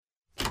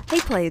Hey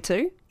Player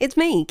 2, it's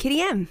me,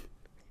 Kitty M.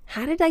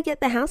 How did I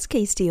get the house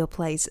keys to your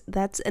place?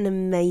 That's an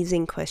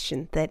amazing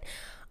question that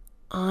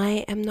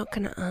I am not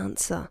going to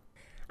answer.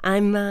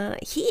 I'm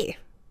here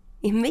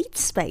in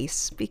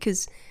Meatspace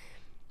because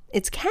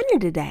it's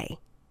Canada Day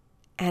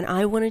and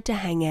I wanted to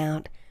hang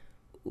out,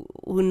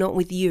 well, not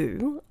with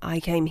you.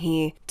 I came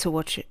here to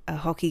watch a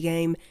hockey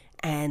game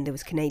and there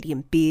was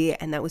Canadian beer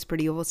and that was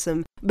pretty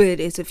awesome. But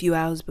it's a few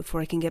hours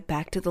before I can get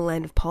back to the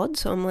land of pod,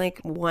 so I'm like,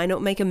 why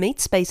not make a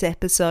Meatspace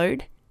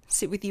episode?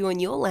 Sit with you on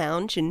your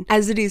lounge, and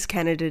as it is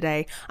Canada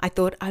Day, I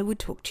thought I would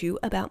talk to you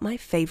about my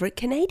favourite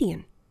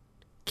Canadian,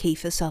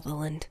 Kiefer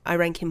Sutherland. I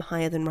rank him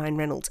higher than Ryan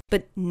Reynolds,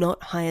 but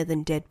not higher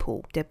than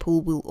Deadpool.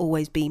 Deadpool will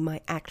always be my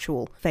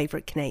actual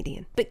favourite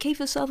Canadian. But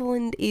Kiefer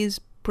Sutherland is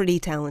pretty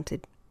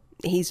talented.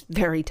 He's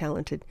very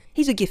talented.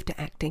 He's a gift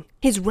to acting.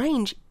 His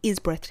range is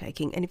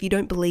breathtaking, and if you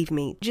don't believe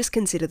me, just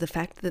consider the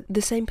fact that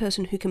the same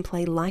person who can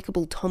play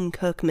likeable Tom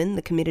Kirkman,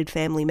 the committed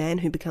family man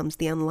who becomes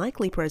the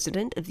unlikely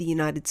president of the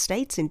United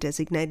States in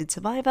Designated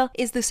Survivor,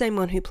 is the same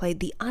one who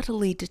played the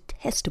utterly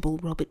detestable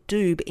Robert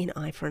Doob in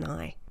Eye for an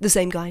Eye. The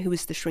same guy who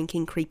is the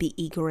shrinking, creepy,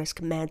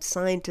 Igor-esque mad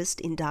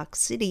scientist in Dark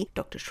City,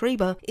 Dr.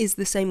 Schreiber, is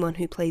the same one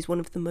who plays one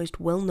of the most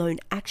well-known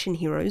action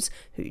heroes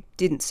who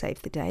didn't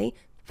save the day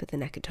for the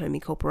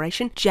Nakatomi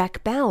Corporation,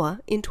 Jack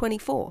Bauer, in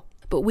 24.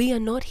 But we are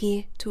not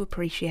here to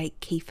appreciate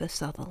Kiefer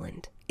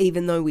Sutherland,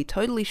 even though we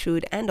totally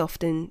should and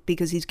often,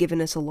 because he's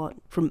given us a lot,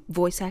 from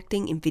voice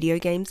acting in video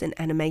games and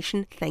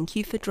animation, Thank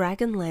You for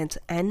Dragonlance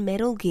and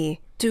Metal Gear,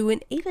 to an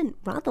even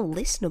rather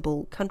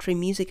listenable country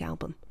music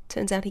album.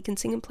 Turns out he can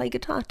sing and play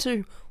guitar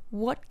too.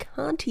 What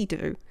can't he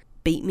do?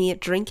 Beat me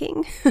at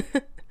drinking?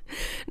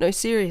 No,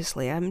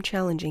 seriously, I'm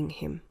challenging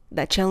him.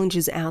 That challenge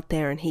is out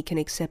there and he can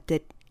accept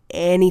it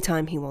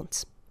anytime he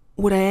wants.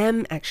 What I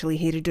am actually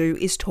here to do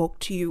is talk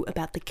to you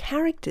about the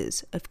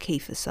characters of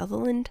Kiefer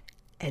Sutherland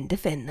and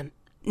defend them.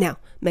 Now,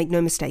 make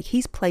no mistake,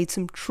 he's played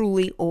some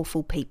truly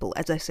awful people.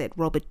 As I said,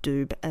 Robert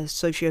Doob, a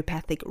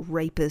sociopathic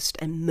rapist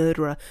and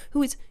murderer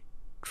who is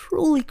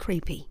truly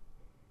creepy.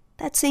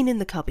 That scene in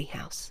the Cubby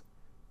House.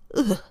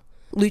 Ugh.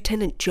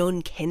 Lieutenant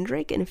John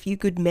Kendrick and A Few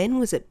Good Men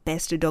was at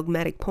best a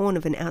dogmatic pawn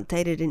of an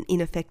outdated and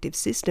ineffective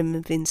system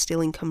of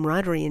instilling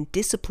camaraderie and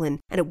discipline,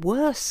 and at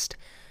worst,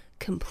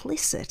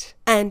 complicit.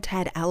 And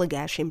Tad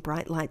Allagash in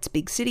Bright Lights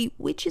Big City,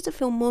 which is a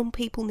film more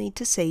people need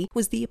to see,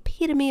 was the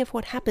epitome of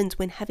what happens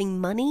when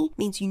having money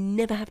means you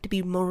never have to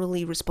be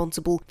morally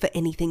responsible for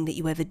anything that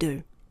you ever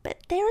do. But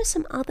there are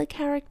some other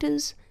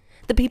characters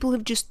that people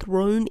have just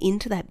thrown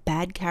into that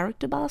bad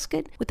character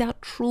basket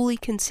without truly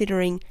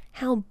considering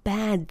how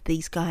bad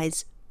these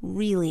guys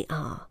really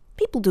are.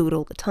 People do it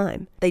all the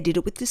time. They did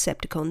it with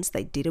Decepticons,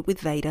 they did it with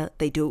Vader,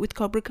 they do it with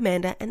Cobra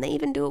Commander, and they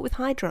even do it with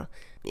Hydra.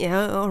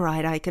 Yeah,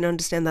 alright, I can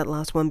understand that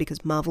last one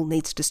because Marvel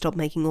needs to stop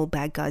making all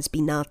bad guys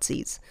be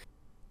Nazis.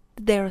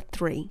 There are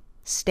 3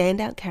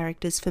 standout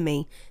characters for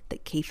me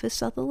that Kiefer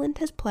Sutherland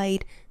has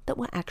played that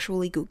were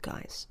actually good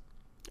guys.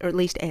 Or at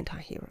least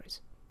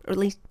anti-heroes. Or at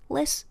least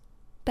less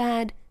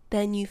bad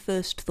than you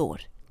first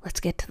thought. Let's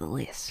get to the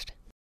list.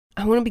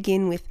 I want to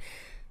begin with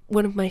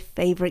one of my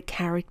favourite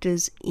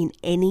characters in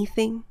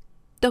anything,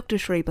 Dr.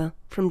 Schreiber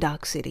from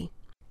Dark City.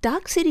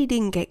 Dark City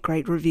didn't get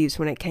great reviews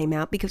when it came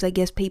out because I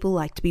guess people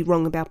like to be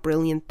wrong about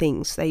brilliant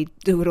things. They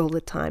do it all the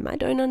time. I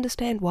don't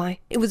understand why.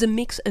 It was a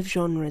mix of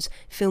genres,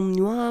 film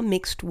noir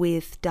mixed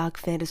with dark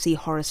fantasy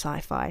horror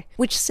sci-fi,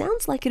 which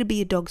sounds like it'd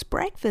be a dog's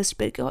breakfast,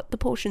 but it got the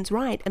portions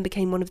right and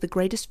became one of the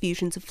greatest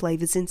fusions of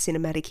flavours in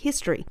cinematic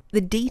history.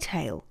 The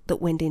detail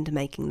that went into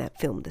making that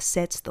film, the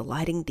sets, the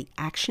lighting, the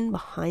action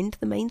behind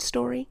the main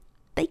story,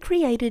 they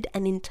created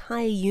an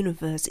entire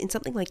universe in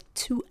something like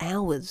 2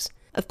 hours.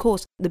 Of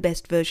course, the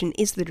best version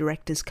is the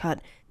director's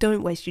cut.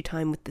 Don't waste your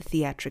time with the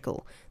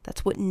theatrical.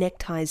 That's what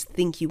neckties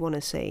think you want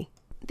to see.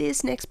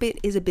 This next bit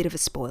is a bit of a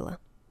spoiler.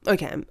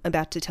 Okay, I'm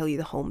about to tell you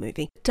the whole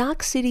movie.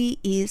 Dark City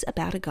is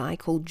about a guy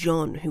called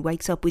John who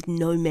wakes up with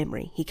no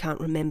memory. He can't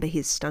remember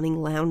his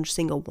stunning lounge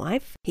singer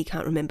wife. He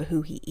can't remember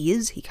who he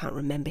is. He can't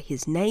remember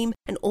his name.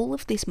 And all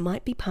of this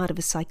might be part of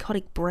a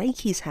psychotic break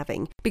he's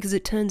having because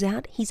it turns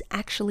out he's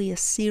actually a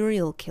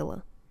serial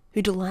killer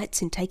who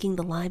delights in taking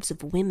the lives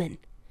of women.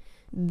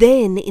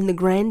 Then, in the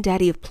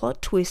granddaddy of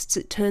plot twists,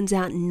 it turns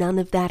out none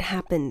of that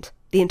happened.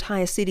 The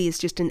entire city is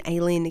just an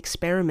alien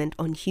experiment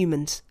on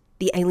humans.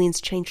 The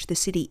aliens change the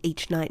city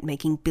each night,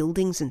 making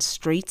buildings and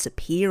streets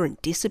appear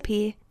and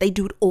disappear. They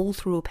do it all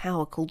through a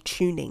power called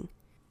tuning.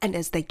 And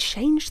as they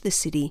change the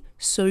city,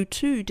 so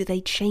too do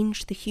they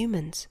change the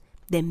humans.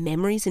 Their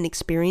memories and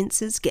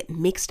experiences get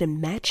mixed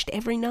and matched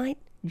every night.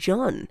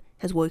 John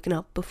has woken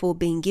up before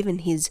being given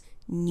his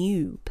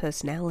new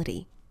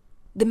personality.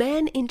 The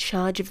man in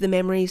charge of the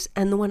memories,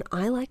 and the one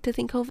I like to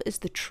think of as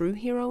the true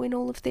hero in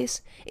all of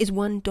this, is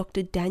one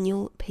Dr.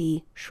 Daniel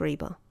P.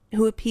 Schreiber,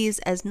 who appears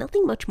as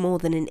nothing much more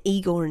than an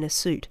Igor in a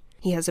suit.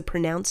 He has a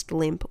pronounced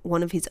limp,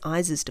 one of his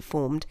eyes is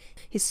deformed,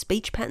 his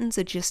speech patterns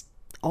are just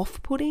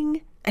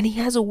off-putting, and he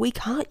has a weak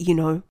heart, you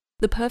know.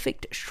 The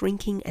perfect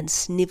shrinking and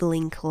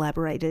snivelling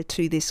collaborator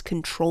to this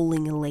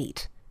controlling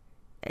elite.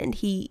 And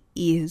he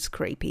is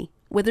creepy.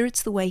 Whether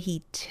it's the way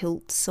he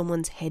tilts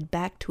someone's head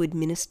back to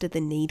administer the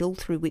needle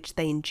through which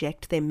they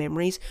inject their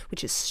memories,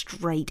 which is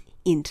straight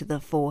into the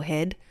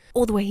forehead,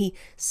 or the way he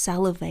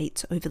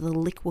salivates over the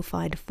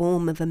liquefied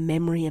form of a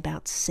memory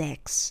about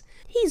sex,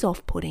 he's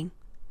off-putting.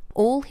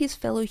 All his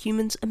fellow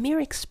humans are mere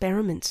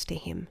experiments to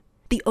him.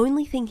 The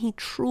only thing he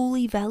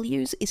truly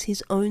values is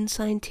his own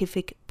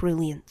scientific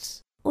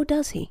brilliance. Or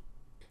does he?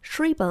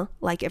 Schreiber,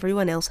 like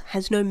everyone else,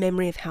 has no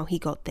memory of how he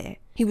got there.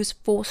 He was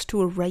forced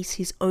to erase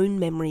his own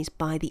memories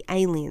by the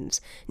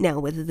aliens. Now,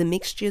 whether the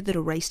mixture that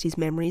erased his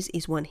memories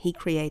is one he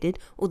created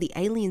or the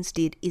aliens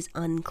did is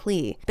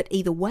unclear. But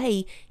either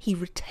way, he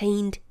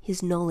retained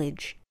his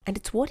knowledge. And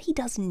it's what he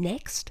does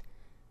next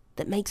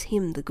that makes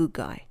him the good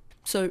guy.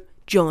 So,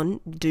 John,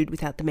 the dude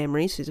without the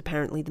memories, who's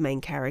apparently the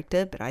main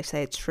character, but I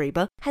say it's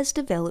Schreiber, has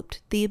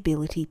developed the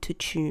ability to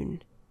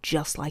tune,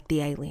 just like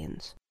the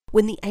aliens.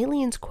 When the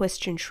aliens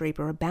question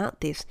Schreiber about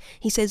this,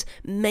 he says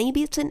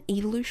maybe it's an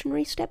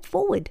evolutionary step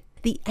forward.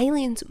 The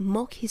aliens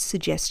mock his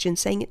suggestion,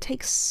 saying it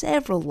takes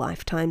several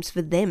lifetimes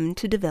for them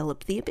to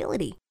develop the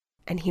ability.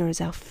 And here is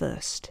our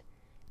first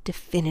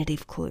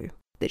definitive clue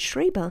that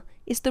Schreiber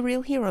is the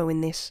real hero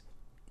in this.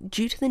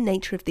 Due to the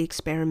nature of the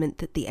experiment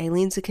that the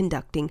aliens are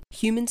conducting,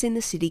 humans in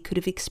the city could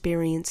have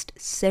experienced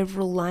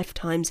several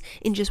lifetimes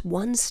in just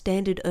one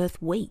standard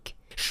Earth week.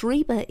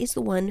 Schreiber is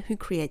the one who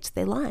creates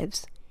their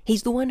lives.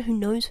 He's the one who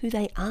knows who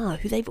they are,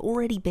 who they've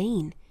already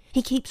been.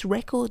 He keeps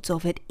records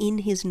of it in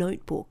his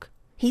notebook.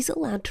 He's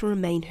allowed to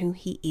remain who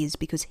he is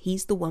because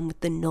he's the one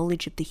with the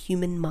knowledge of the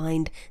human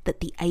mind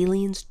that the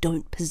aliens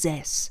don't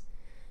possess.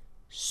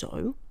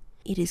 So,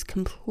 it is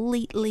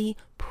completely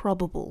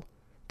probable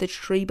that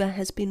Schreiber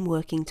has been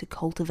working to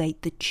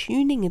cultivate the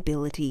tuning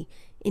ability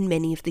in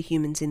many of the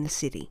humans in the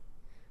city.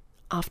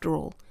 After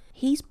all,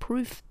 he's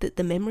proof that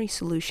the memory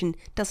solution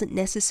doesn't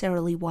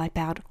necessarily wipe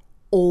out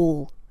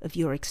all of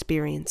your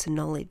experience and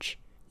knowledge.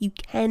 You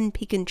can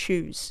pick and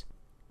choose.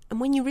 And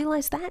when you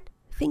realize that,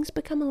 things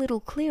become a little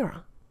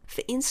clearer.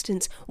 For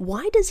instance,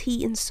 why does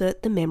he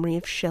insert the memory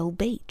of Shell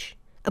Beach,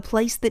 a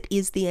place that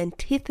is the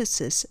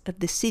antithesis of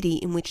the city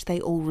in which they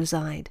all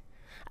reside?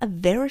 A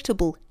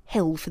veritable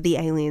hell for the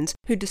aliens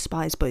who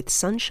despise both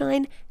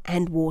sunshine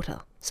and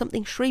water,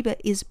 something Schreiber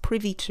is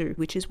privy to,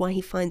 which is why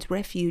he finds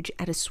refuge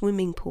at a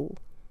swimming pool.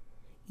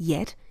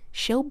 Yet,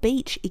 Shell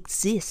Beach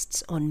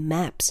exists on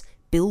maps,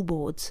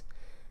 billboards.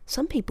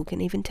 Some people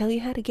can even tell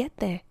you how to get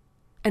there.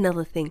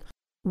 Another thing,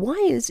 why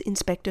is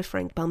Inspector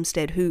Frank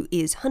Bumstead, who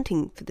is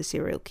hunting for the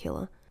serial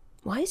killer,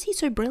 why is he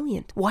so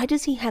brilliant? Why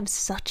does he have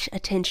such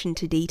attention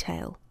to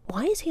detail?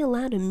 Why is he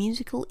allowed a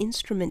musical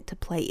instrument to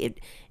play?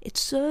 It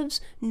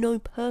serves no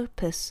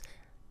purpose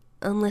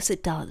unless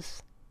it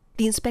does.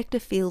 The inspector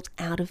feels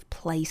out of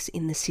place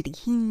in the city.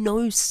 He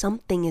knows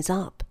something is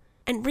up.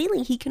 And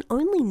really, he can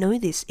only know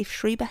this if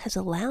Schreiber has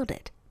allowed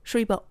it.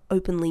 Schreiber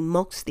openly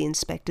mocks the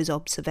inspector's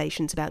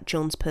observations about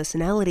John's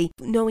personality,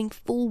 knowing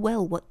full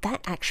well what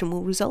that action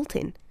will result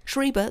in.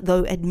 Schreiber,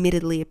 though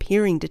admittedly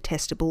appearing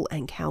detestable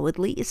and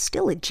cowardly, is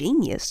still a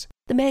genius.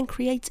 The man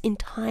creates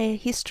entire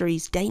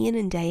histories day in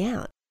and day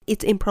out.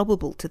 It's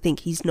improbable to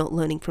think he's not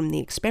learning from the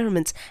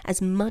experiments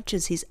as much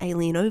as his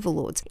alien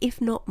overlords, if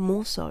not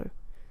more so.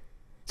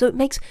 So it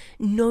makes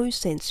no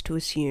sense to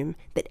assume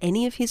that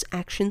any of his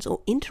actions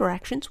or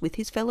interactions with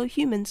his fellow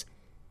humans,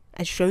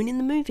 as shown in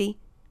the movie,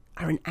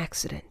 are an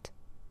accident.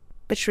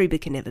 But Schreiber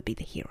can never be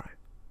the hero.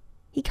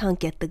 He can't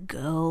get the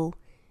girl.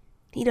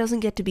 He doesn't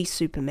get to be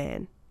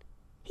Superman.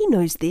 He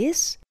knows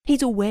this.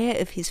 He's aware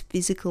of his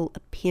physical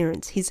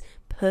appearance, his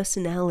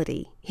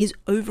personality, his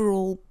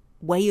overall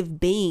way of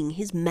being,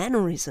 his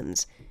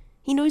mannerisms.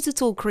 He knows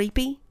it's all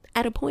creepy.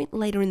 At a point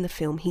later in the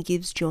film, he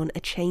gives John a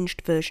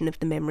changed version of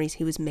the memories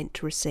he was meant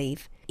to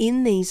receive.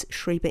 In these,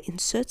 Schreiber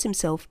inserts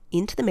himself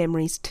into the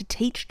memories to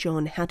teach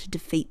John how to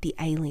defeat the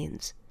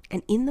aliens.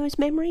 And in those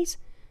memories,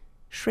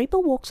 Schreiber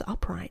walks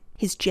upright.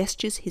 His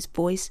gestures, his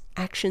voice,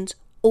 actions,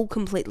 all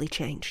completely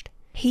changed.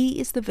 He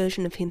is the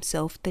version of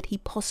himself that he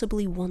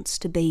possibly wants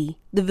to be,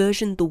 the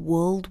version the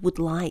world would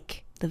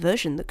like, the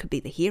version that could be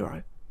the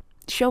hero,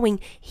 showing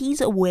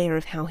he's aware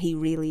of how he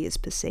really is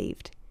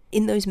perceived.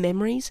 In those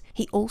memories,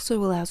 he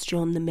also allows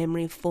John the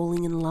memory of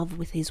falling in love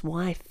with his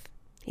wife.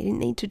 He didn't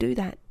need to do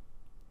that,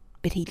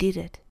 but he did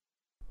it.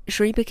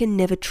 Schreiber can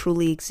never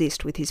truly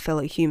exist with his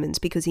fellow humans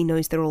because he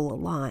knows they're all a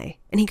lie,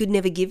 and he could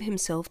never give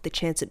himself the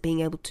chance at being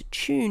able to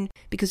tune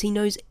because he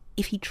knows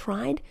if he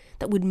tried,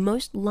 that would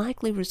most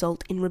likely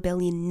result in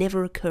rebellion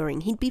never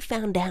occurring. He'd be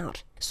found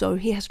out, so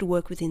he has to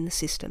work within the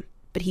system.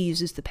 But he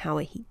uses the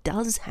power he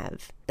does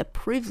have, the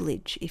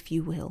privilege, if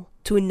you will,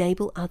 to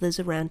enable others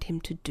around him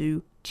to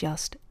do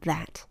just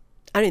that.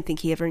 I don't think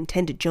he ever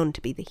intended John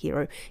to be the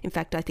hero. In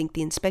fact, I think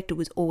the inspector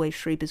was always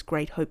Schreiber's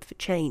great hope for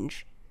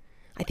change.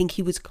 I think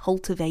he was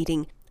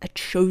cultivating a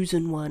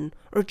chosen one,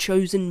 or a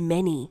chosen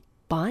many.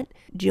 But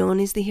John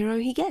is the hero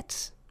he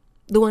gets.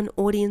 The one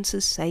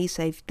audiences say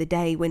saved the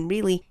day, when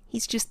really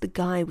he's just the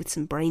guy with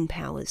some brain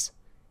powers.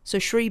 So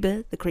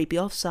Schreiber, the creepy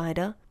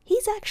offsider,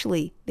 he's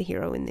actually the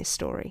hero in this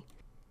story.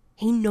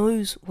 He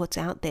knows what's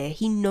out there.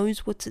 He knows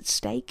what's at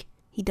stake.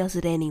 He does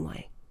it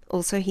anyway.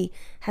 Also, he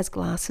has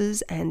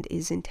glasses and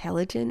is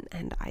intelligent,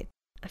 and I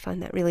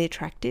find that really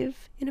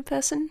attractive in a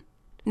person.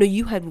 No,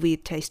 you had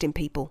weird taste in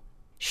people.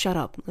 Shut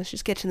up. Let's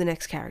just get to the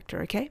next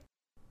character, okay?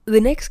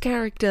 The next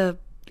character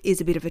is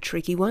a bit of a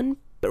tricky one,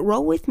 but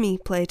roll with me,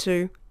 player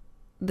 2.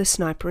 The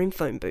sniper in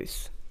phone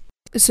booth.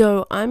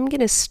 So I'm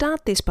going to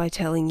start this by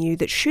telling you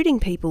that shooting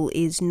people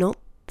is not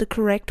the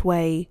correct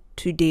way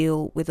to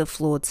deal with a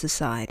flawed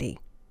society.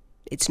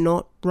 It's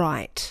not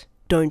right.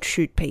 Don't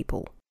shoot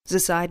people.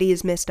 Society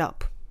is messed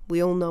up.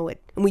 We all know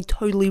it. And we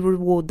totally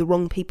reward the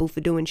wrong people for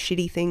doing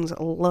shitty things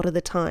a lot of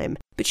the time.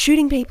 But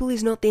shooting people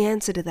is not the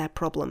answer to that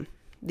problem.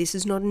 This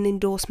is not an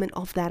endorsement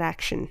of that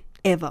action.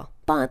 Ever.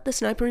 But the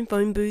sniper in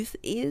phone booth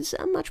is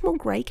a much more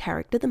grey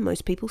character than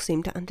most people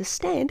seem to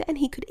understand, and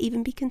he could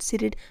even be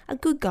considered a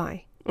good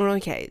guy. Or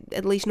okay,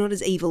 at least not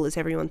as evil as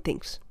everyone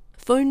thinks.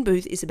 Phone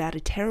booth is about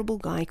a terrible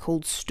guy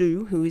called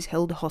Stu who is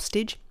held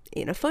hostage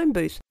in a phone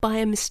booth by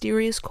a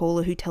mysterious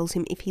caller who tells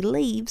him if he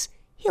leaves,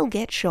 he'll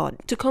get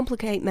shot. To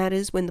complicate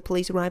matters, when the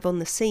police arrive on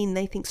the scene,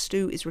 they think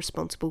Stu is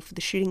responsible for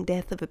the shooting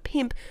death of a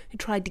pimp who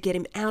tried to get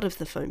him out of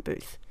the phone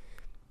booth.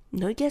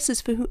 No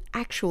guesses for who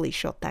actually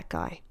shot that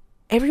guy.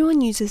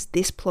 Everyone uses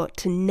this plot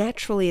to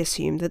naturally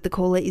assume that the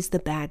caller is the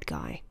bad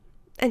guy.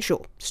 And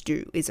sure,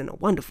 Stu isn't a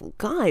wonderful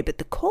guy, but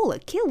the caller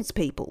kills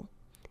people.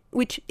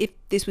 Which, if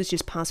this was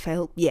just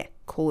pass-fail, yeah,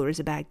 caller is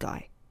a bad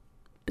guy.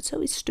 But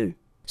so is Stu.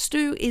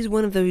 Stu is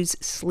one of those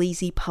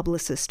sleazy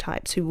publicist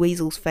types who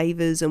weasels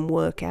favours and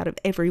work out of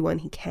everyone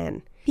he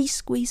can. He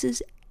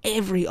squeezes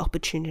every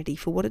opportunity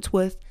for what it's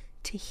worth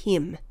to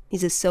him.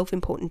 He's a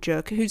self-important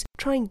jerk who's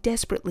trying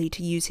desperately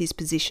to use his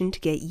position to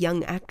get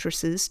young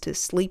actresses to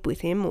sleep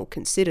with him or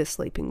consider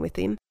sleeping with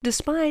him,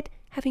 despite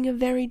having a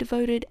very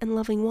devoted and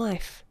loving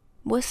wife.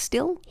 Worse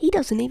still, he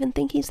doesn't even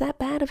think he's that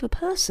bad of a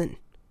person.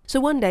 So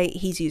one day,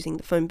 he's using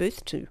the phone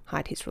booth to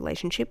hide his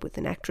relationship with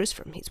an actress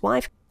from his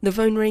wife. The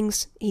phone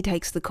rings, he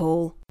takes the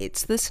call.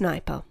 It's the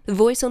sniper. The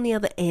voice on the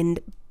other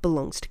end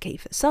belongs to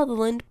Kiefer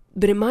Sutherland,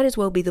 but it might as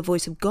well be the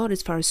voice of God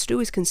as far as Stu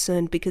is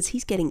concerned, because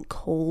he's getting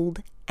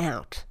called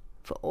out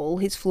for all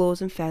his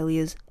flaws and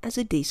failures as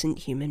a decent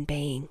human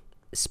being.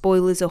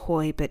 Spoilers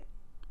ahoy, but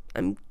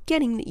I'm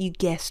getting that you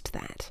guessed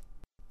that.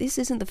 This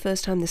isn't the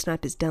first time the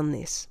sniper's done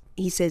this.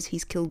 He says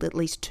he's killed at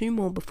least 2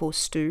 more before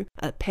Stu,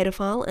 a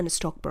pedophile and a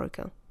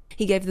stockbroker.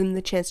 He gave them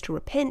the chance to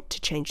repent,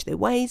 to change their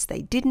ways,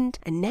 they didn't,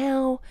 and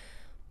now,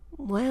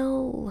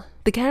 well,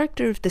 the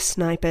character of the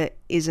sniper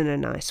isn't a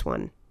nice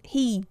one.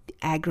 He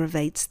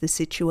aggravates the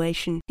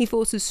situation. He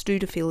forces Stu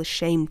to feel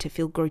ashamed, to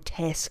feel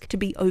grotesque, to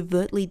be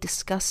overtly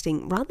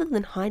disgusting, rather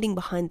than hiding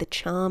behind the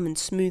charm and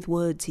smooth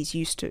words he's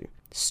used to.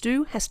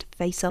 Stu has to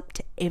face up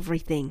to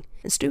everything,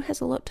 and Stu has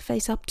a lot to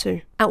face up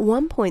to. At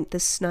one point, the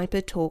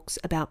sniper talks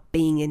about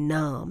being in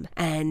Nam,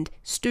 and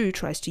Stu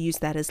tries to use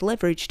that as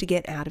leverage to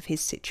get out of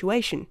his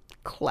situation.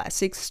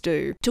 Classic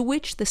Stu. To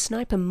which the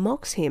sniper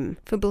mocks him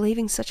for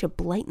believing such a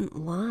blatant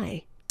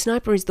lie.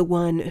 Sniper is the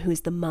one who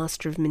is the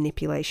master of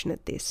manipulation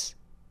at this.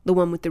 The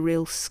one with the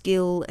real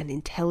skill and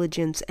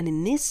intelligence, and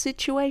in this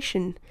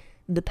situation,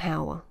 the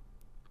power.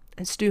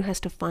 And Stu has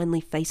to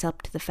finally face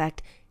up to the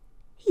fact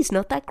he's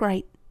not that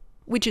great,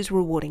 which is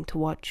rewarding to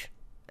watch.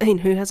 I mean,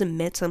 who hasn't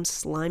met some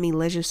slimy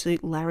leisure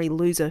suit Larry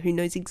loser who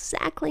knows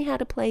exactly how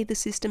to play the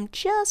system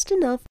just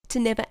enough to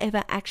never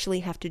ever actually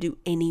have to do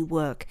any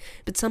work,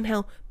 but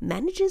somehow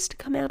manages to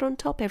come out on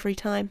top every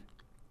time?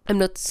 I'm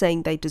not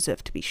saying they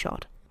deserve to be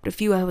shot, but a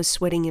few hours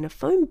sweating in a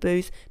phone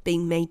booth,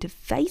 being made to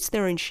face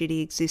their own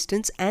shitty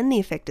existence and the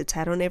effect it's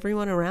had on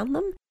everyone around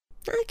them,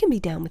 I can be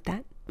down with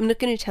that. I'm not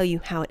going to tell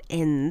you how it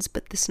ends,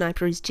 but the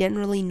sniper is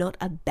generally not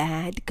a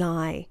bad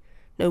guy.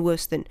 No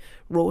worse than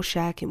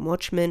Rorschach in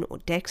Watchmen or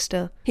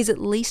Dexter. He's at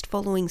least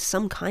following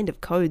some kind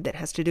of code that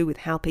has to do with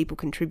how people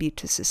contribute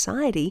to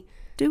society.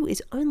 Stu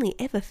is only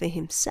ever for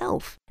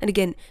himself. And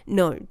again,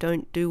 no,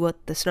 don't do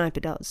what the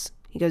sniper does.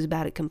 He goes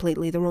about it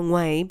completely the wrong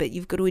way, but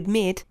you've got to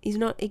admit he's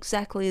not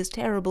exactly as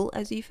terrible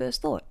as you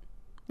first thought,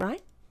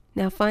 right?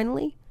 Now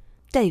finally,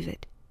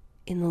 David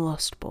in The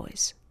Lost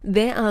Boys.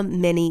 There are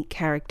many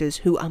characters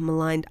who are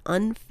maligned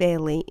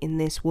unfairly in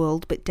this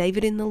world, but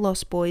David in The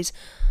Lost Boys,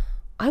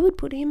 I would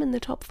put him in the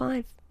top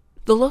 5.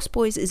 The Lost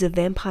Boys is a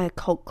vampire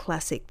cult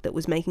classic that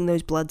was making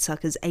those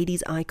bloodsuckers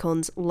 80s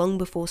icons long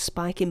before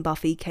Spike in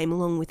Buffy came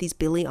along with his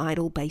Billy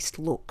Idol-based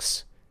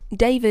looks.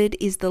 David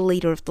is the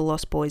leader of the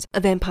Lost Boys, a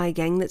vampire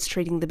gang that's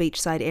treating the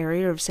beachside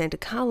area of Santa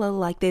Carla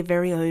like their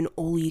very own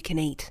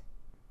all-you-can-eat.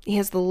 He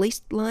has the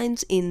least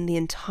lines in the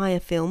entire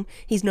film.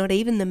 He's not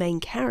even the main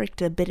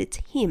character, but it's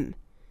him.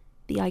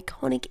 The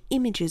iconic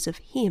images of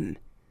him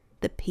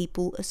that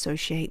people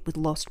associate with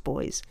Lost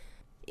Boys.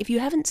 If you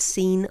haven't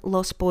seen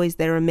Lost Boys,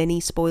 there are many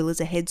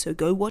spoilers ahead, so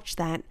go watch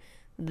that,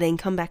 then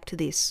come back to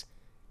this,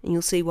 and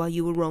you'll see why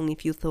you were wrong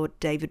if you thought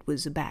David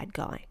was a bad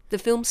guy. The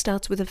film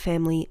starts with a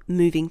family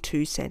moving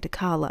to Santa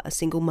Carla, a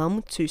single mum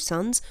with 2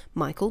 sons,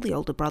 Michael, the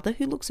older brother,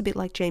 who looks a bit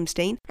like James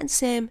Dean, and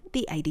Sam,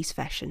 the 80s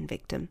fashion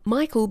victim.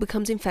 Michael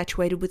becomes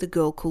infatuated with a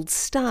girl called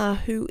Star,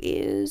 who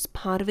is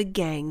part of a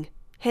gang,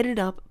 headed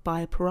up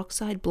by a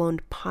peroxide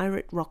blonde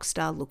pirate rock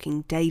star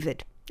looking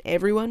David.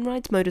 Everyone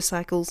rides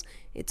motorcycles.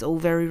 It's all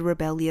very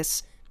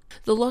rebellious.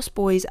 The Lost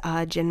Boys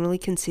are generally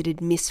considered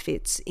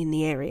misfits in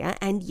the area,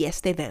 and yes,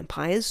 they're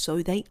vampires,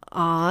 so they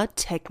are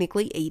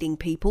technically eating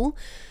people,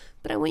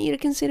 but I want you to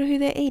consider who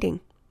they're eating.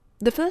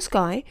 The first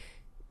guy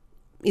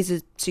is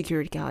a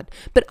security guard,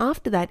 but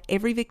after that,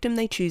 every victim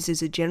they choose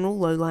is a general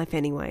lowlife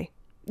anyway.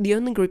 The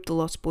only group the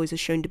Lost Boys are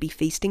shown to be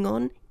feasting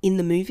on in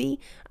the movie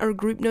are a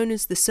group known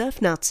as the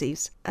Surf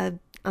Nazis, a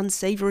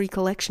unsavory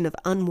collection of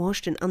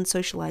unwashed and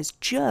unsocialized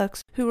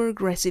jerks who are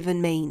aggressive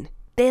and mean.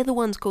 They're the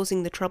ones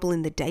causing the trouble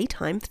in the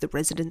daytime for the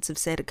residents of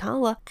Santa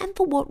Carla, and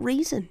for what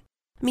reason?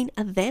 I mean,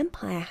 a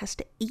vampire has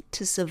to eat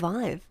to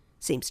survive.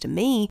 Seems to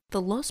me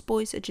the Lost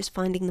Boys are just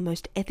finding the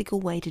most ethical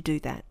way to do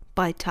that,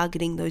 by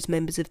targeting those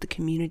members of the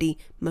community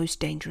most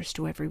dangerous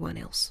to everyone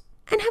else.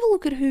 And have a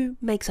look at who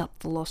makes up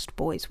the Lost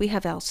Boys. We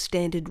have our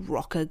standard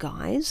rocker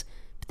guys,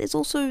 but there's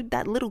also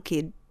that little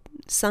kid,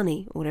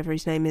 Sonny, or whatever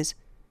his name is.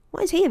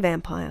 Why is he a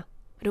vampire?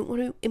 I don't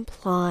want to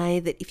imply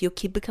that if your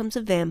kid becomes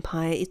a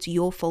vampire, it's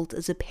your fault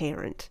as a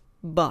parent.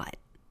 But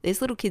this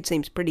little kid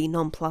seems pretty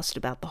nonplussed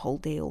about the whole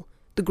deal.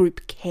 The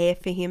group care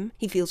for him.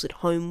 He feels at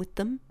home with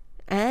them.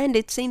 And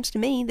it seems to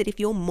me that if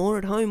you're more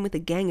at home with a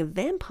gang of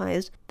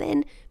vampires,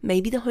 then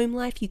maybe the home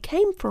life you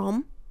came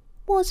from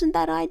wasn't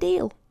that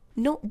ideal.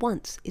 Not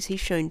once is he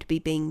shown to be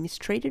being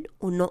mistreated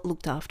or not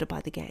looked after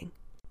by the gang.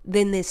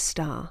 Then there's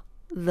Star,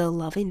 the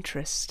love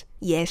interest.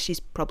 Yes, she's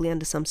probably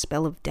under some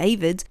spell of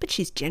David's, but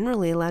she's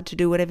generally allowed to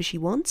do whatever she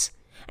wants.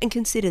 And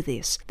consider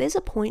this, there's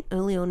a point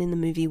early on in the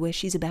movie where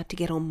she's about to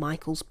get on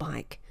Michael's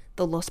bike.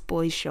 The Lost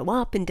Boys show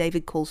up and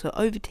David calls her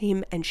over to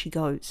him and she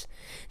goes.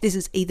 This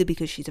is either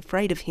because she's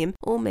afraid of him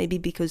or maybe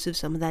because of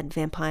some of that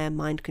vampire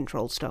mind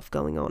control stuff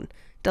going on.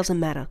 Doesn't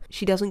matter.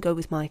 She doesn't go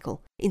with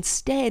Michael.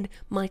 Instead,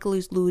 Michael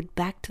is lured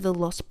back to the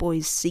Lost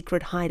Boys'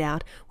 secret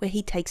hideout where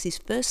he takes his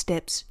first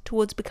steps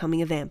towards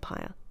becoming a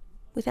vampire,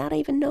 without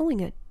even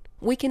knowing it.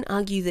 We can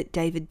argue that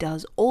David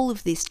does all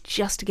of this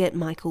just to get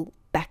Michael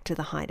back to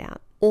the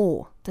hideout.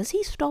 Or does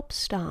he stop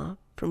Star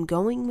from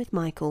going with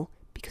Michael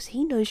because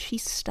he knows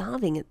she's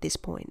starving at this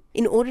point?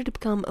 In order to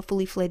become a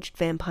fully fledged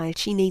vampire,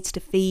 she needs to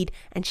feed,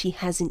 and she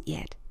hasn't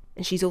yet.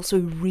 And she's also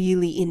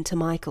really into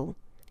Michael.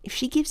 If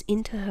she gives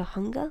in to her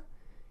hunger,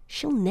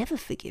 she'll never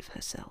forgive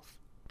herself.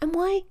 And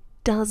why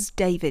does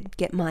David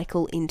get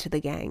Michael into the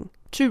gang?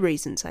 2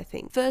 reasons, I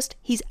think. First,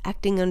 he's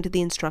acting under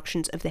the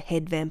instructions of the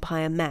head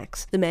vampire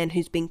Max, the man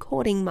who's been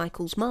courting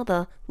Michael's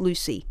mother,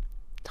 Lucy.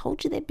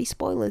 Told you there'd be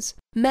spoilers.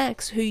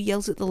 Max, who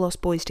yells at the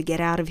Lost Boys to get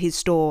out of his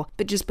store,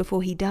 but just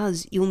before he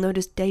does, you'll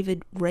notice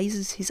David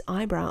raises his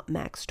eyebrow at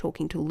Max,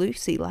 talking to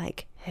Lucy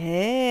like,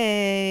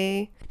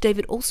 "Hey."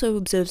 David also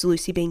observes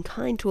Lucy being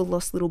kind to a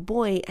lost little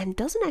boy and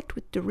doesn't act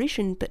with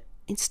derision, but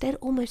instead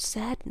almost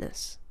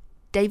sadness.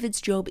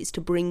 David's job is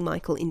to bring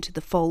Michael into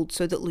the fold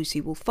so that Lucy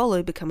will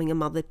follow, becoming a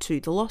mother to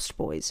the Lost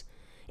Boys.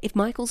 If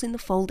Michael's in the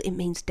fold, it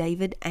means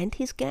David and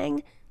his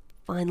gang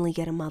finally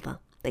get a mother.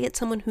 They get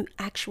someone who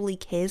actually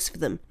cares for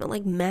them, not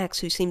like Max,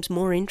 who seems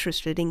more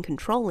interested in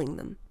controlling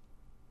them.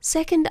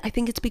 Second, I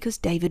think it's because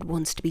David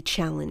wants to be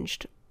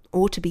challenged,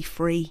 or to be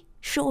free.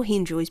 Sure, he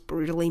enjoys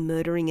brutally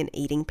murdering and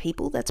eating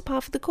people, that's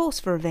par for the course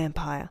for a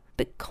vampire.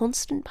 But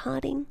constant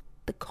partying,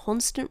 the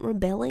constant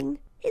rebelling,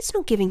 it's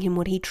not giving him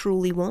what he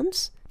truly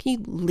wants. Can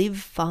you live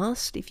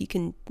fast if you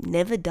can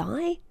never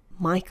die?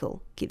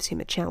 Michael gives him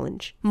a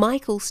challenge.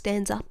 Michael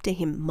stands up to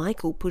him.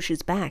 Michael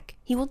pushes back.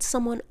 He wants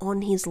someone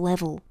on his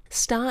level.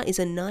 Star is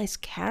a nice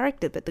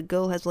character, but the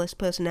girl has less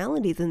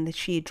personality than the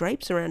sheer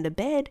drapes around her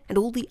bed, and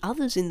all the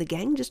others in the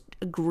gang just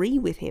agree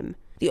with him.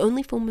 The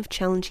only form of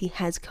challenge he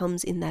has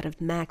comes in that of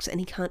Max, and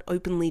he can't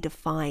openly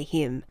defy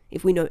him.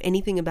 If we know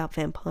anything about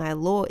vampire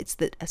lore, it's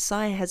that a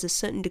sire has a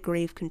certain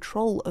degree of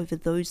control over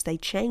those they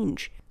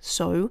change.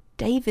 So,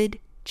 David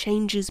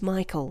changes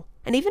Michael.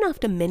 And even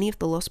after many of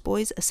the Lost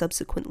Boys are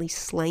subsequently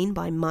slain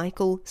by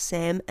Michael,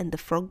 Sam, and the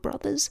Frog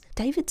Brothers,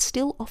 David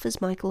still offers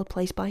Michael a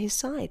place by his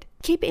side.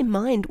 Keep in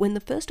mind, when the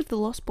first of the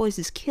Lost Boys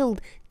is killed,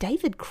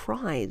 David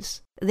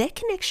cries. Their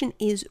connection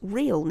is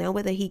real. Now,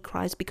 whether he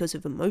cries because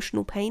of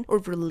emotional pain or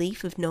of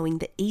relief of knowing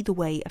that either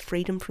way a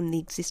freedom from the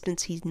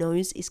existence he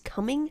knows is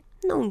coming,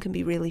 no one can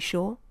be really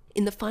sure.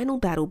 In the final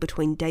battle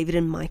between David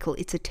and Michael,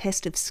 it's a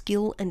test of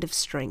skill and of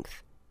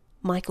strength.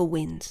 Michael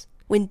wins.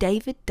 When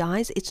David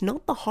dies, it's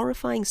not the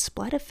horrifying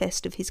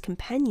splatterfest of his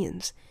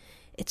companions.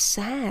 It's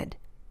sad,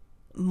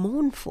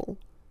 mournful.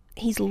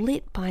 He's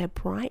lit by a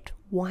bright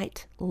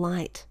white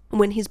light.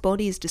 When his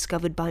body is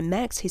discovered by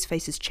Max, his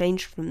face is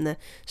changed from the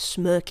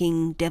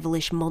smirking,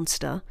 devilish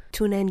monster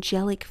to an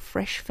angelic,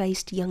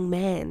 fresh-faced young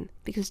man,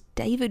 because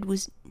David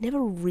was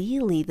never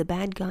really the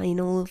bad guy in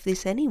all of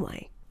this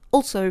anyway.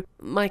 Also,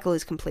 Michael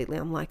is completely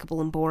unlikable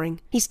and boring.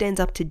 He stands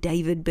up to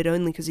David, but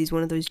only because he's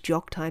one of those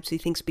jock types who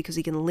thinks because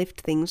he can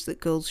lift things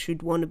that girls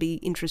should want to be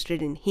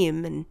interested in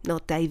him and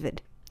not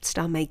David.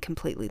 Star made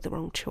completely the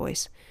wrong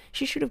choice.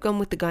 She should have gone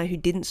with the guy who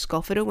didn't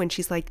scoff at her when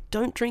she's like,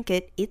 "Don't drink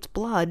it, it's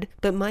blood."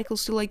 But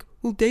Michael's still like,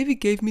 "Well, David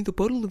gave me the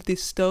bottle of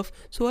this stuff,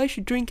 so I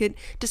should drink it,"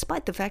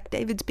 despite the fact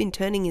David's been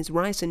turning his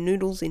rice and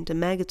noodles into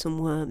maggots and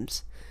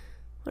worms.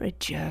 What a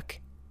jerk.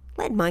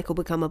 let Michael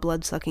become a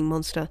blood-sucking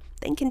monster,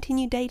 then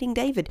continue dating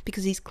David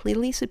because he's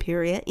clearly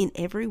superior in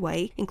every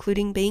way,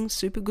 including being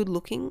super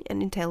good-looking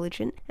and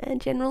intelligent and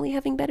generally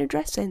having better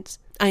dress sense.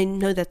 I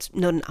know that's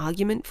not an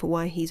argument for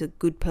why he's a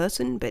good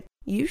person, but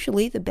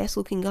usually the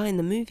best-looking guy in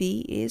the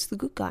movie is the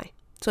good guy.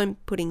 So I'm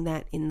putting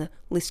that in the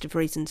list of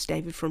reasons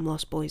David from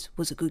Lost Boys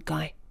was a good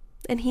guy.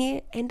 And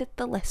here endeth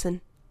the lesson.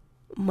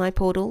 My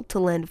portal to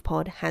Land of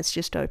Pod has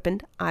just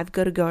opened. I've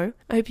got to go.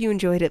 I hope you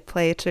enjoyed it,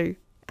 Player 2.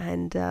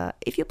 And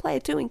if you're Player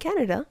 2 in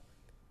Canada,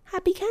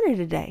 happy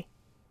Canada Day.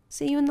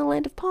 See you in the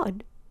Land of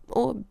Pod.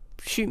 Or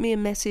shoot me a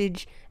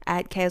message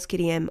at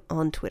ChaosKittyM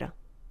on Twitter.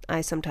 I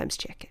sometimes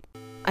check it.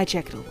 I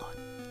check it a lot.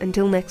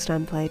 Until next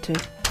time, Player 2.